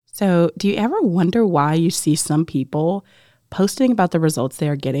So, do you ever wonder why you see some people posting about the results they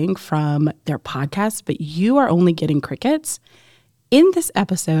are getting from their podcasts, but you are only getting crickets? In this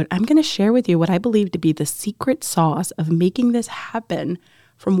episode, I'm going to share with you what I believe to be the secret sauce of making this happen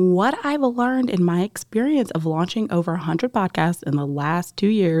from what I've learned in my experience of launching over 100 podcasts in the last 2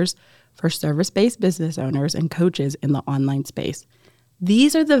 years for service-based business owners and coaches in the online space.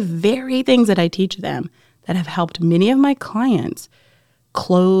 These are the very things that I teach them that have helped many of my clients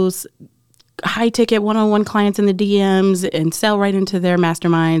close high-ticket one-on-one clients in the DMs and sell right into their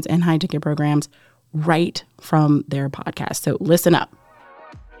masterminds and high-ticket programs right from their podcast. So listen up.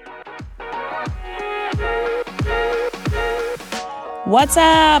 What's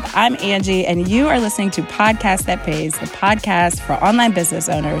up? I'm Angie, and you are listening to Podcast That Pays, the podcast for online business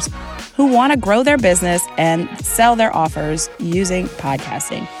owners who want to grow their business and sell their offers using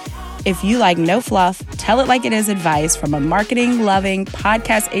podcasting. If you like no fluff, tell it like it is advice from a marketing-loving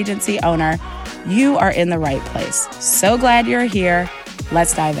podcast agency owner, you are in the right place. So glad you're here.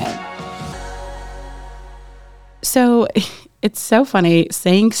 Let's dive in. So it's so funny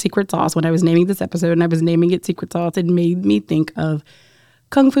saying secret sauce when I was naming this episode and I was naming it secret sauce. It made me think of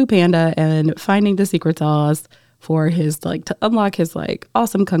Kung Fu Panda and finding the secret sauce for his to unlock his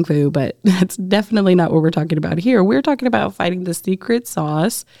awesome Kung Fu. But that's definitely not what we're talking about here. We're talking about finding the secret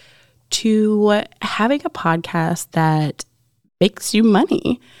sauce to having a podcast that makes you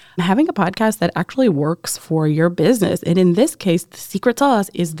money, having a podcast that actually works for your business. And in this case, the secret sauce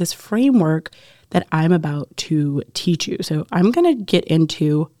is this framework that I'm about to teach you. So I'm going to get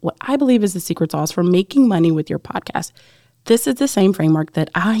into what I believe is the secret sauce for making money with your podcast. This is the same framework that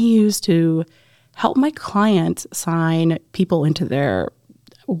I use to help my clients sign people into their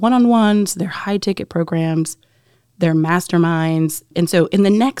one-on-ones, their high-ticket programs, their masterminds. And so in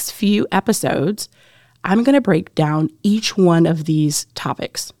the next few episodes, I'm going to break down each one of these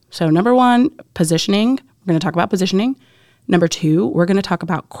topics. So number one, positioning. We're going to talk about positioning. Number two, we're going to talk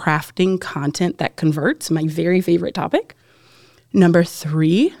about crafting content that converts, my very favorite topic. Number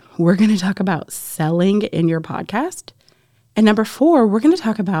three, we're going to talk about selling in your podcast. And number four, we're going to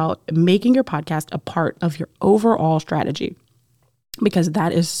talk about making your podcast a part of your overall strategy, because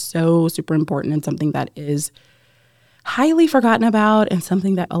that is so super important and something that is highly forgotten about and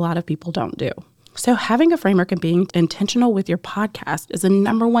something that a lot of people don't do. So having a framework and being intentional with your podcast is the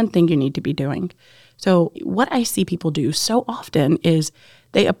number one thing you need to be doing. So what I see people do so often is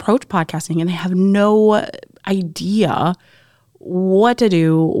they approach podcasting and they have no idea what to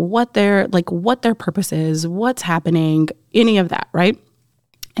do, what their purpose is, what's happening, any of that, right?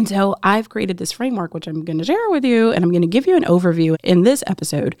 And so I've created this framework, which I'm going to share with you, and I'm going to give you an overview in this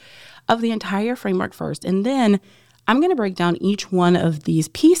episode of the entire framework first. And then I'm going to break down each one of these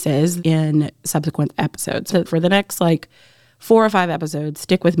pieces in subsequent episodes. So for the next 4 or 5 episodes,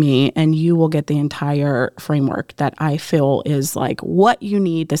 stick with me and you will get the entire framework that I feel is what you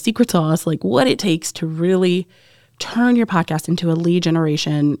need, the secret sauce, what it takes to really turn your podcast into a lead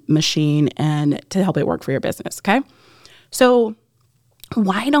generation machine and to help it work for your business, okay? So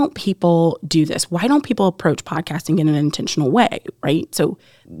why don't people do this? Why don't people approach podcasting in an intentional way, right? So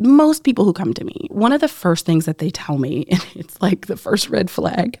most people who come to me, one of the first things that they tell me, and it's the first red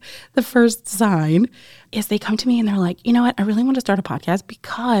flag, the first sign, is they come to me and they're like, you know what, I really want to start a podcast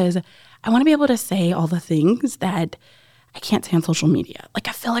because I want to be able to say all the things that I can't say on social media.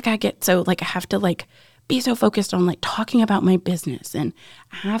 I feel like I get so, I have to be so focused on talking about my business, and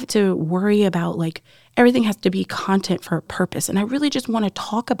I have to worry about everything has to be content for a purpose. And I really just want to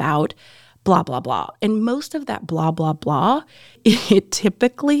talk about blah, blah, blah. And most of that blah, blah, blah, it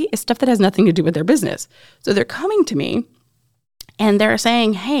typically is stuff that has nothing to do with their business. So they're coming to me and they're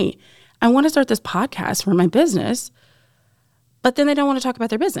saying, hey, I want to start this podcast for my business, but then they don't want to talk about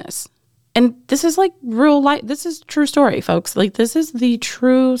their business. And this is real life. This is true story, folks. This is the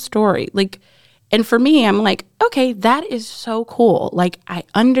true story. And for me, I'm okay, that is so cool. I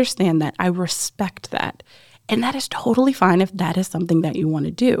understand that. I respect that. And that is totally fine if that is something that you want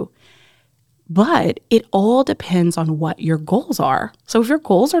to do. But it all depends on what your goals are. So if your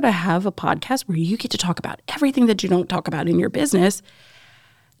goals are to have a podcast where you get to talk about everything that you don't talk about in your business,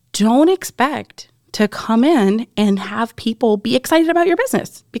 don't expect to come in and have people be excited about your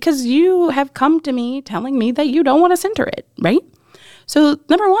business, because you have come to me telling me that you don't want to center it, right? So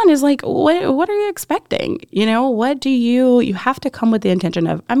number one is what are you expecting? What do you have to come with the intention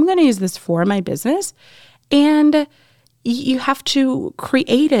of, I'm going to use this for my business, and you have to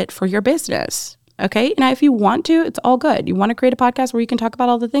create it for your business. Okay. Now, if you want to, it's all good. You want to create a podcast where you can talk about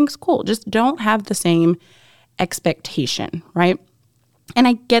all the things, cool. Just don't have the same expectation, right? And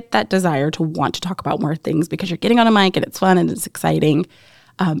I get that desire to want to talk about more things because you're getting on a mic and it's fun and it's exciting.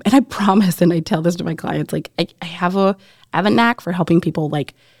 And I promise, and I tell this to my clients, like I have a knack for helping people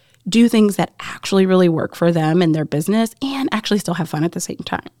like do things that actually really work for them and their business and actually still have fun at the same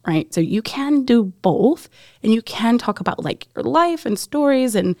time, right? So you can do both, and you can talk about like your life and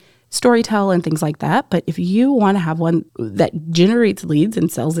stories and storytell and things like that. But if you want to have one that generates leads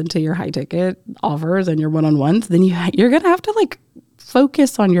and sells into your high ticket offers and your one-on-ones, then you're going to have to like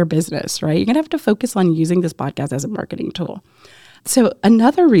focus on your business, right? You're going to have to focus on using this podcast as a marketing tool. So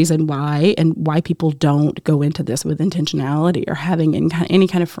another reason why people don't go into this with intentionality or having any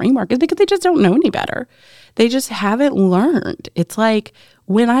kind of framework is because they just don't know any better. They just haven't learned. It's like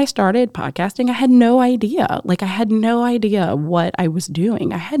when I started podcasting, I had no idea. Like I had no idea what I was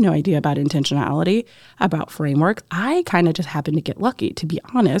doing. I had no idea about intentionality, about frameworks. I kind of just happened to get lucky, to be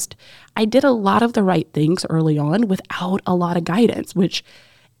honest. I did a lot of the right things early on without a lot of guidance, which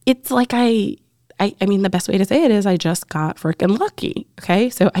it's like I mean, the best way to say it is I just got freaking lucky, okay?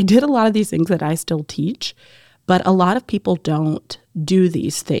 So I did a lot of these things that I still teach, but a lot of people don't do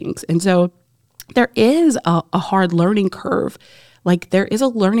these things. And so there is a hard learning curve. Like there is a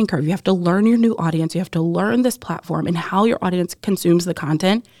learning curve. You have to learn your new audience. You have to learn this platform and how your audience consumes the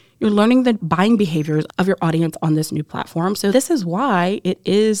content. You're learning the buying behaviors of your audience on this new platform. So this is why it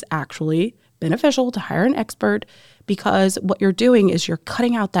is actually beneficial to hire an expert, because what you're doing is you're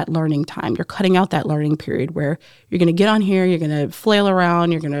cutting out that learning time. You're cutting out that learning period where you're going to get on here, you're going to flail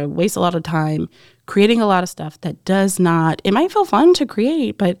around, you're going to waste a lot of time creating a lot of stuff that does not, it might feel fun to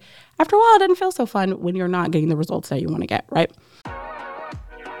create, but after a while it doesn't feel so fun when you're not getting the results that you want to get, right?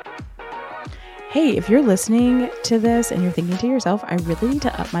 Hey, if you're listening to this and you're thinking to yourself, I really need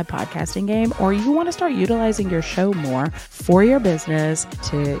to up my podcasting game, or you want to start utilizing your show more for your business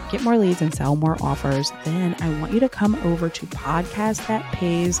to get more leads and sell more offers, then I want you to come over to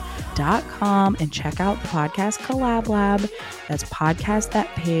podcastthatpays.com and check out the Podcast Collab Lab. That's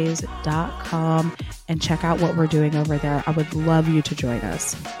podcastthatpays.com and check out what we're doing over there. I would love you to join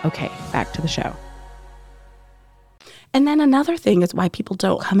us. Okay, back to the show. And then another thing is why people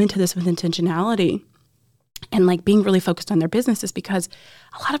don't come into this with intentionality and like being really focused on their business is because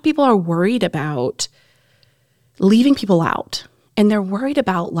a lot of people are worried about leaving people out. And they're worried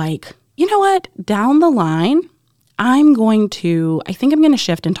about like, you know what, down the line, I think I'm going to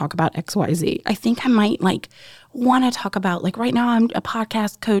shift and talk about XYZ. I think I might like want to talk about like right now I'm a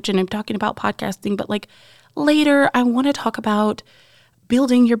podcast coach and I'm talking about podcasting, but like later I want to talk about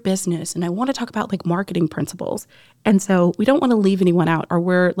building your business and I want to talk about like marketing principles. And so we don't want to leave anyone out, or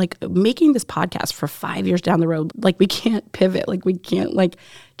we're like making this podcast for 5 years down the road. Like we can't pivot, like we can't like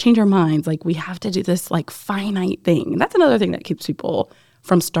change our minds. Like we have to do this like finite thing. And that's another thing that keeps people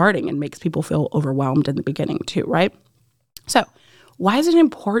from starting and makes people feel overwhelmed in the beginning too, right? So why is it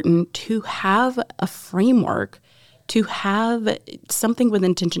important to have a framework, to have something with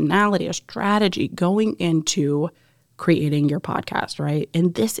intentionality, a strategy going into creating your podcast, right?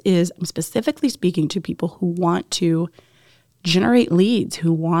 And this is, I'm specifically speaking to people who want to generate leads,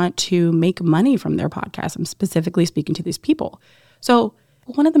 who want to make money from their podcast. I'm specifically speaking to these people. So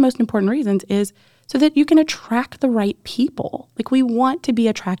one of the most important reasons is so that you can attract the right people. Like we want to be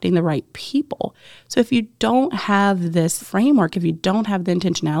attracting the right people. So if you don't have this framework, if you don't have the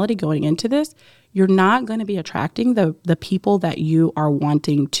intentionality going into this, you're not going to be attracting the people that you are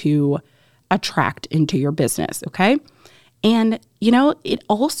wanting to attract into your business, okay? And, you know, it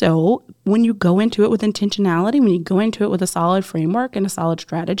also, when you go into it with intentionality, when you go into it with a solid framework and a solid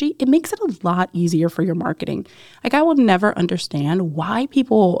strategy, it makes it a lot easier for your marketing. Like I will never understand why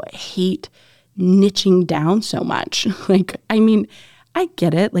people hate niching down so much. Like, I mean, I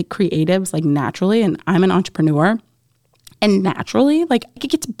get it, like creatives, like naturally, and I'm an entrepreneur, and naturally, like it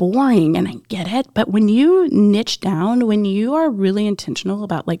gets boring and I get it. But when you niche down, when you are really intentional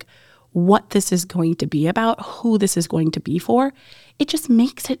about like what this is going to be about, who this is going to be for, it just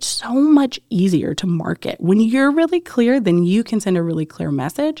makes it so much easier to market. When you're really clear, then you can send a really clear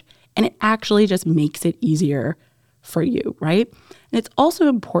message and it actually just makes it easier for you, right? And it's also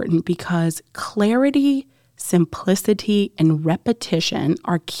important because clarity, simplicity, and repetition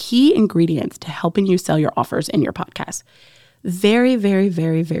are key ingredients to helping you sell your offers in your podcast. Very, very,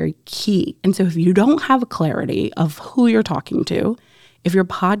 very, very key. And so if you don't have clarity of who you're talking to, if your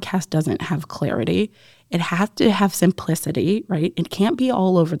podcast doesn't have clarity, it has to have simplicity, right? It can't be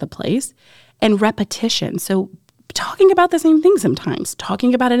all over the place, and repetition. So talking about the same thing sometimes,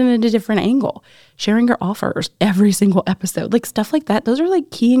 talking about it in a different angle, sharing your offers every single episode, like stuff like that. Those are like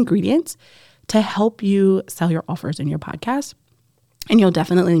key ingredients to help you sell your offers in your podcast. And you'll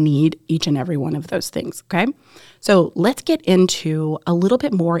definitely need each and every one of those things, okay? So let's get into a little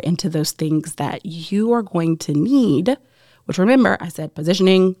bit more into those things that you are going to need which remember, I said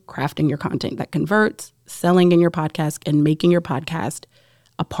positioning, crafting your content that converts, selling in your podcast, and making your podcast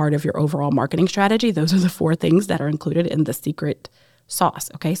a part of your overall marketing strategy. Those are the 4 things that are included in the secret sauce.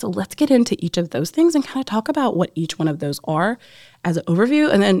 Okay, so let's get into each of those things and kind of talk about what each one of those are as an overview.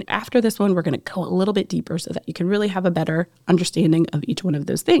 And then after this one, we're going to go a little bit deeper so that you can really have a better understanding of each one of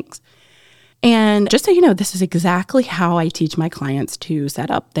those things. And just so you know, this is exactly how I teach my clients to set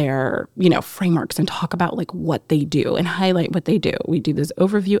up their, frameworks and talk about like what they do and highlight what they do. We do this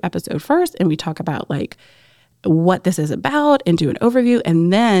overview episode first, and we talk about like what this is about and do an overview.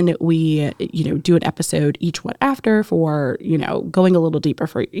 And then we, do an episode each one after for, going a little deeper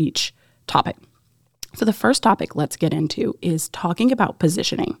for each topic. So the first topic let's get into is talking about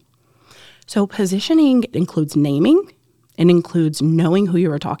positioning. So positioning includes naming. It includes knowing who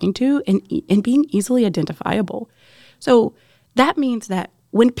you are talking to and being easily identifiable. So that means that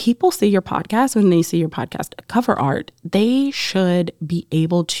when people see your podcast, when they see your podcast cover art, they should be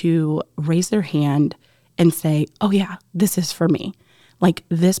able to raise their hand and say, oh yeah, this is for me. Like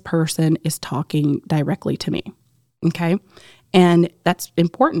this person is talking directly to me, okay? And that's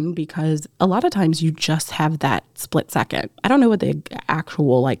important because a lot of times you just have that split second. I don't know what the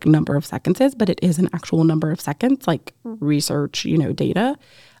actual like number of seconds is, but it is an actual number of seconds, like research, data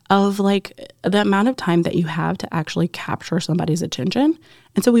of like the amount of time that you have to actually capture somebody's attention.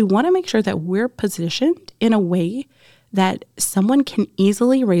 And so we want to make sure that we're positioned in a way that someone can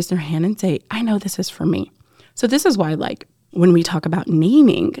easily raise their hand and say, I know this is for me. So this is why like when we talk about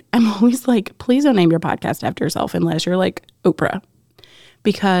naming, I'm always like, please don't name your podcast after yourself unless you're like Oprah.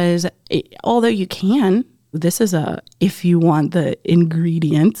 Because although you can, this is if you want the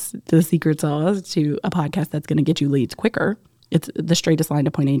ingredients, the secret sauce to a podcast that's going to get you leads quicker, it's the straightest line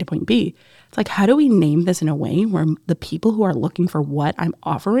to point A to point B. It's like, how do we name this in a way where the people who are looking for what I'm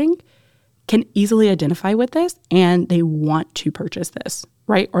offering can easily identify with this and they want to purchase this,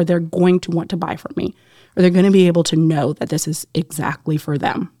 right? Or they're going to want to buy from me, or they're going to be able to know that this is exactly for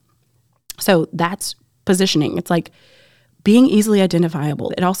them. So that's positioning. It's like being easily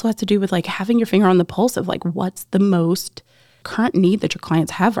identifiable. It also has to do with like having your finger on the pulse of like what's the most current need that your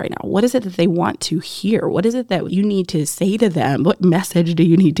clients have right now. What is it that they want to hear? What is it that you need to say to them? What message do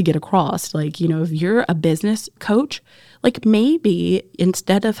you need to get across? Like, if you're a business coach, like maybe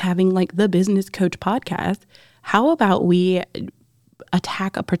instead of having like the Business Coach podcast, how about we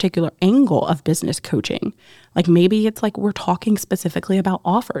attack a particular angle of business coaching? Like maybe it's like we're talking specifically about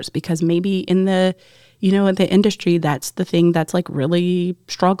offers because maybe in the in the industry, that's the thing that's like really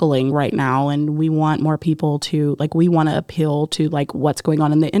struggling right now. And we want more people to we want to appeal to like what's going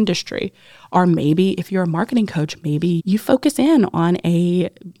on in the industry. Or maybe if you're a marketing coach, maybe you focus in on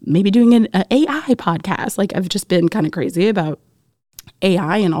maybe doing an AI podcast. Like I've just been kind of crazy about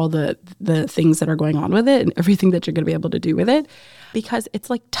AI and all the things that are going on with it and everything that you're going to be able to do with it because it's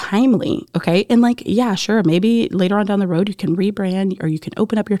like timely, okay? And like, yeah, sure, maybe later on down the road you can rebrand or you can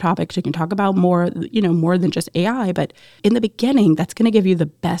open up your topics, you can talk about more, more than just AI, but in the beginning, that's going to give you the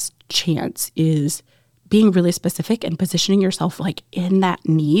best chance is being really specific and positioning yourself like in that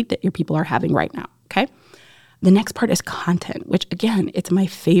need that your people are having right now, okay? The next part is content, which again, it's my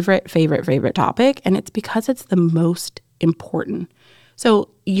favorite topic, and it's because it's the most important. So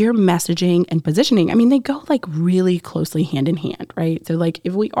your messaging and positioning, I mean, they go like really closely hand in hand, right? So like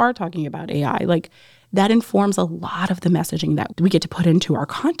if we are talking about AI, like that informs a lot of the messaging that we get to put into our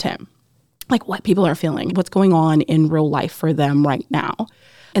content, like what people are feeling, what's going on in real life for them right now.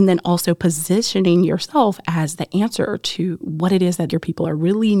 And then also positioning yourself as the answer to what it is that your people are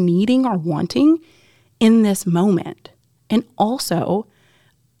really needing or wanting in this moment. And also,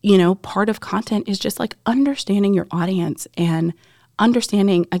 part of content is just like understanding your audience and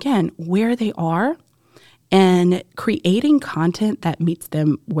understanding, again, where they are and creating content that meets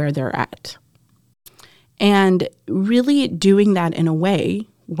them where they're at. And really doing that in a way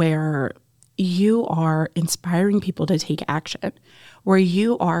where you are inspiring people to take action, where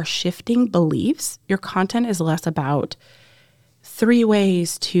you are shifting beliefs. Your content is less about 3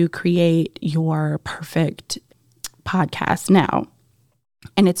 ways to create your perfect podcast now.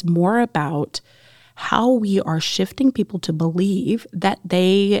 And it's more about how we are shifting people to believe that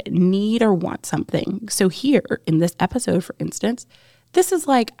they need or want something. So here in this episode, for instance, this is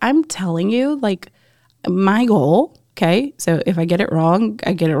like, I'm telling you, like my goal, okay? So if I get it wrong,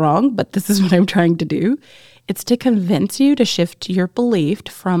 I get it wrong, but this is what I'm trying to do. It's to convince you to shift your belief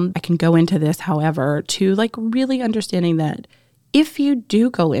from, I can go into this however, to like really understanding that if you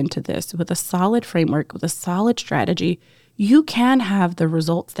do go into this with a solid framework, with a solid strategy, you can have the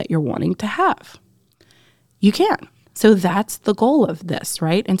results that you're wanting to have. You can. So that's the goal of this,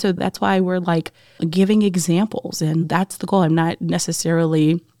 right? And so that's why we're like giving examples, and that's the goal. I'm not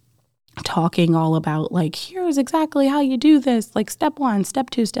necessarily talking all about like, here's exactly how you do this, like step 1, step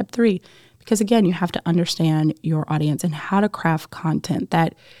 2, step 3. Because again, you have to understand your audience and how to craft content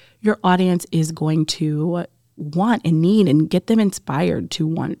that your audience is going to want and need and get them inspired to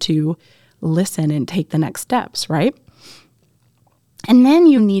want to listen and take the next steps, right? And then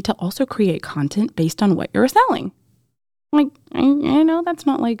you need to also create content based on what you're selling. Like, I know that's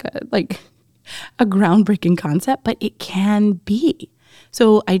not like a groundbreaking concept, but it can be.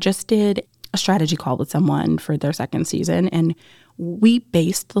 So I just did a strategy call with someone for their second season, and we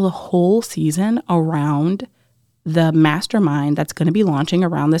based the whole season around the mastermind that's going to be launching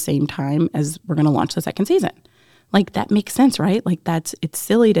around the same time as we're going to launch the second season. Like, that makes sense, right? Like, it's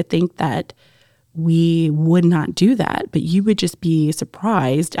silly to think that we would not do that, but you would just be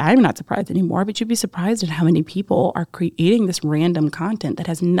surprised. I'm not surprised anymore, but you'd be surprised at how many people are creating this random content that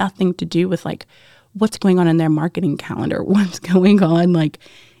has nothing to do with like what's going on in their marketing calendar, what's going on like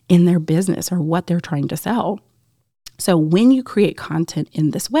in their business or what they're trying to sell. So when you create content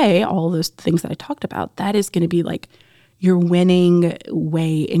in this way, all those things that I talked about, that is going to be like your winning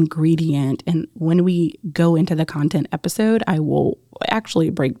way ingredient. And when we go into the content episode, I will actually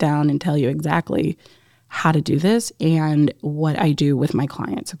break down and tell you exactly how to do this and what I do with my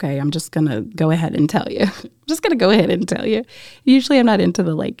clients. Okay. I'm just going to go ahead and tell you. Usually I'm not into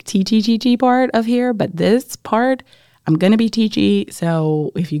the like teachy part of here, but this part, I'm going to be teachy.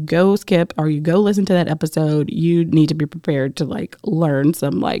 So if you go skip or you go listen to that episode, you need to be prepared to like learn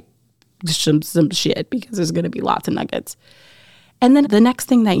some shit, because there's going to be lots of nuggets. And then the next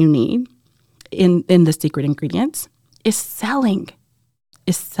thing that you need in the secret ingredients is selling.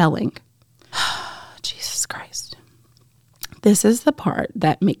 Jesus Christ. This is the part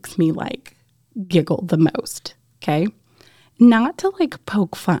that makes me like giggle the most. Okay. Not to like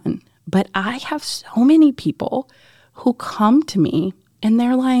poke fun, but I have so many people who come to me and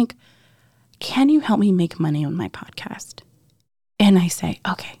they're like, can you help me make money on my podcast? And I say,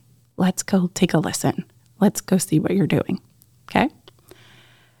 okay, let's go take a listen. Let's go see what you're doing. Okay.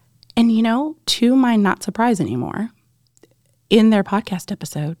 And to my not surprise anymore, in their podcast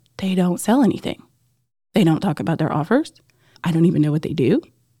episode, they don't sell anything. They don't talk about their offers. I don't even know what they do,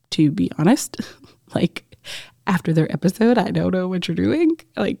 to be honest. Like, after their episode, I don't know what you're doing.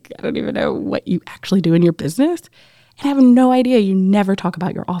 Like, I don't even know what you actually do in your business. And I have no idea. You never talk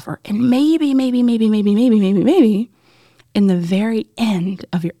about your offer. And maybe, in the very end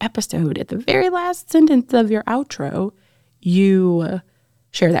of your episode, at the very last sentence of your outro, you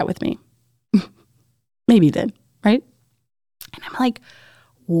share that with me. Maybe then, right? And I'm like,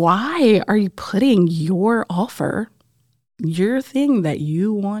 why are you putting your offer, your thing that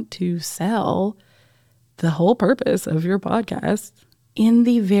you want to sell, the whole purpose of your podcast, in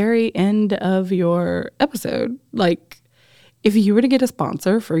the very end of your episode? Like, if you were to get a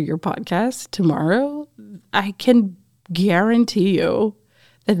sponsor for your podcast tomorrow, I can guarantee you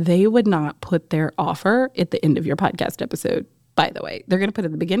that they would not put their offer at the end of your podcast episode. By the way, they're going to put it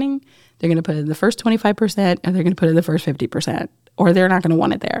at the beginning, they're going to put it in the first 25%, and they're going to put it in the first 50%, or they're not going to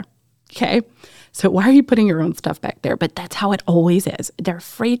want it there. Okay. So why are you putting your own stuff back there? But that's how it always is. They're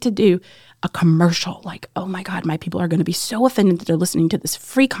afraid to do a commercial. Like, oh my God, my people are going to be so offended that they're listening to this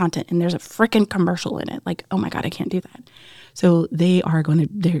free content and there's a freaking commercial in it. Like, oh my God, I can't do that. So they're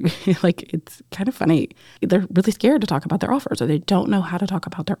like, it's kind of funny. They're really scared to talk about their offers, or they don't know how to talk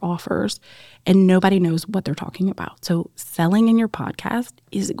about their offers, and nobody knows what they're talking about. So selling in your podcast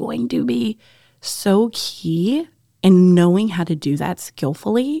is going to be so key, and knowing how to do that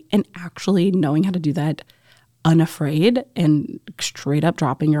skillfully and actually knowing how to do that unafraid and straight up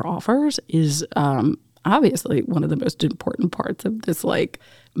dropping your offers is obviously one of the most important parts of this, like,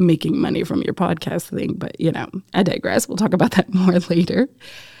 making money from your podcast thing. But, I digress. We'll talk about that more later.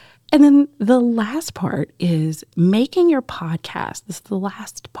 And then the last part is making your podcast. This is the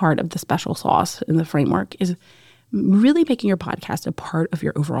last part of the special sauce in the framework, is really making your podcast a part of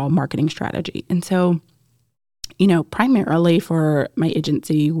your overall marketing strategy. And so, primarily for my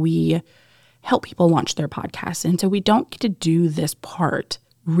agency, we help people launch their podcasts. And so we don't get to do this part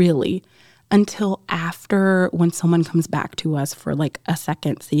really until after, when someone comes back to us for like a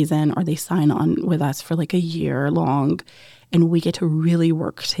second season, or they sign on with us for like a year long, and we get to really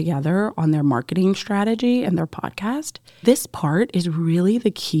work together on their marketing strategy and their podcast. This part is really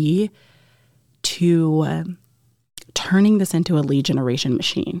the key to turning this into a lead generation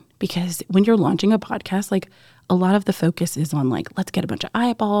machine. Because when you're launching a podcast, like, a lot of the focus is on like, let's get a bunch of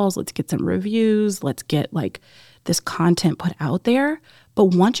eyeballs, let's get some reviews, let's get like this content put out there. But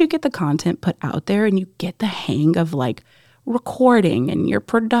once you get the content put out there and you get the hang of like recording and your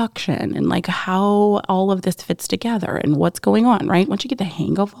production and like how all of this fits together and what's going on, right? Once you get the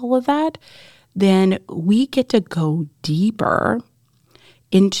hang of all of that, then we get to go deeper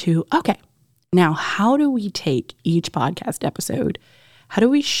into, okay, now how do we take each podcast episode? How do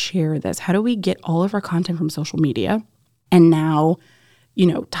we share this? How do we get all of our content from social media and now,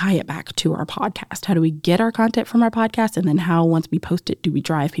 tie it back to our podcast? How do we get our content from our podcast? And then how, once we post it, do we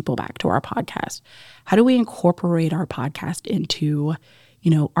drive people back to our podcast? How do we incorporate our podcast into,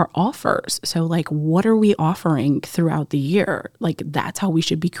 our offers? So like, what are we offering throughout the year? Like, that's how we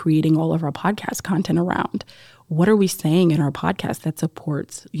should be creating all of our podcast content around. What are we saying in our podcast that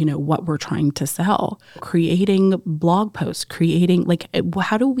supports, what we're trying to sell? Creating blog posts,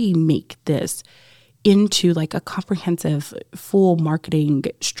 how do we make this into like a comprehensive full marketing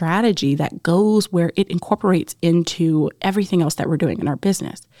strategy that goes where it incorporates into everything else that we're doing in our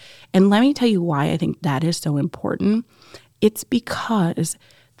business? And let me tell you why I think that is so important. It's because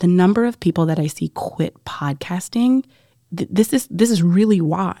the number of people that I see quit podcasting, this is really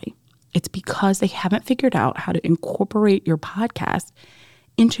why. It's because they haven't figured out how to incorporate your podcast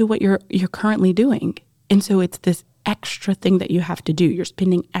into what you're currently doing. And so it's this extra thing that you have to do. You're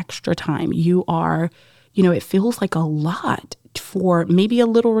spending extra time. You are, it feels like a lot for maybe a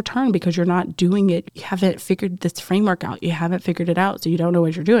little return because you're not doing it. You haven't figured this framework out. You haven't figured it out. So you don't know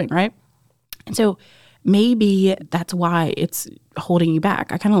what you're doing, right? And so maybe that's why it's holding you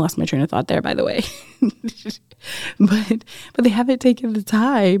back. I kind of lost my train of thought there, by the way. But they haven't taken the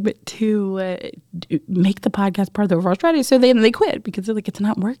time to make the podcast part of the overall strategy. So they quit because they're like, it's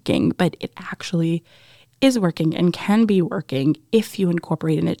not working. But it actually is working and can be working if you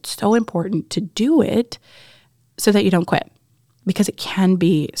incorporate it. And it's so important to do it so that you don't quit, because it can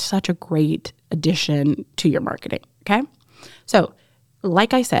be such a great addition to your marketing. Okay. So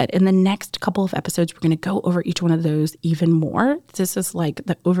like I said, in the next couple of episodes, we're going to go over each one of those even more. This is like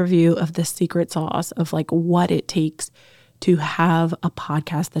the overview of the secret sauce of like what it takes to have a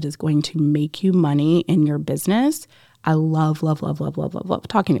podcast that is going to make you money in your business. I love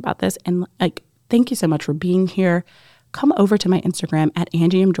talking about this. And like, thank you so much for being here. Come over to my Instagram at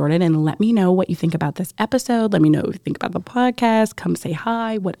Angie M. Jordan and let me know what you think about this episode. Let me know what you think about the podcast. Come say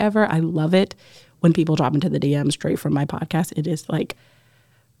hi, whatever. I love it when people drop into the DM straight from my podcast. It is like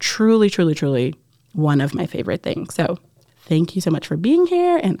truly, truly, truly one of my favorite things. So thank you so much for being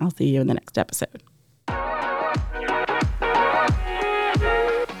here, and I'll see you in the next episode.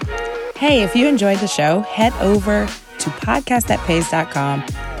 Hey, if you enjoyed the show, head over to podcastthatpays.com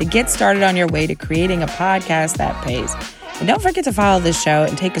to get started on your way to creating a podcast that pays. And don't forget to follow this show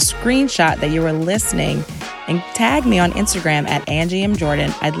and take a screenshot that you were listening and tag me on Instagram at Angie M.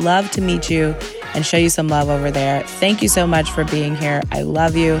 Jordan. I'd love to meet you and show you some love over there. Thank you so much for being here. I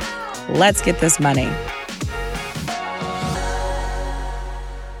love you. Let's get this money.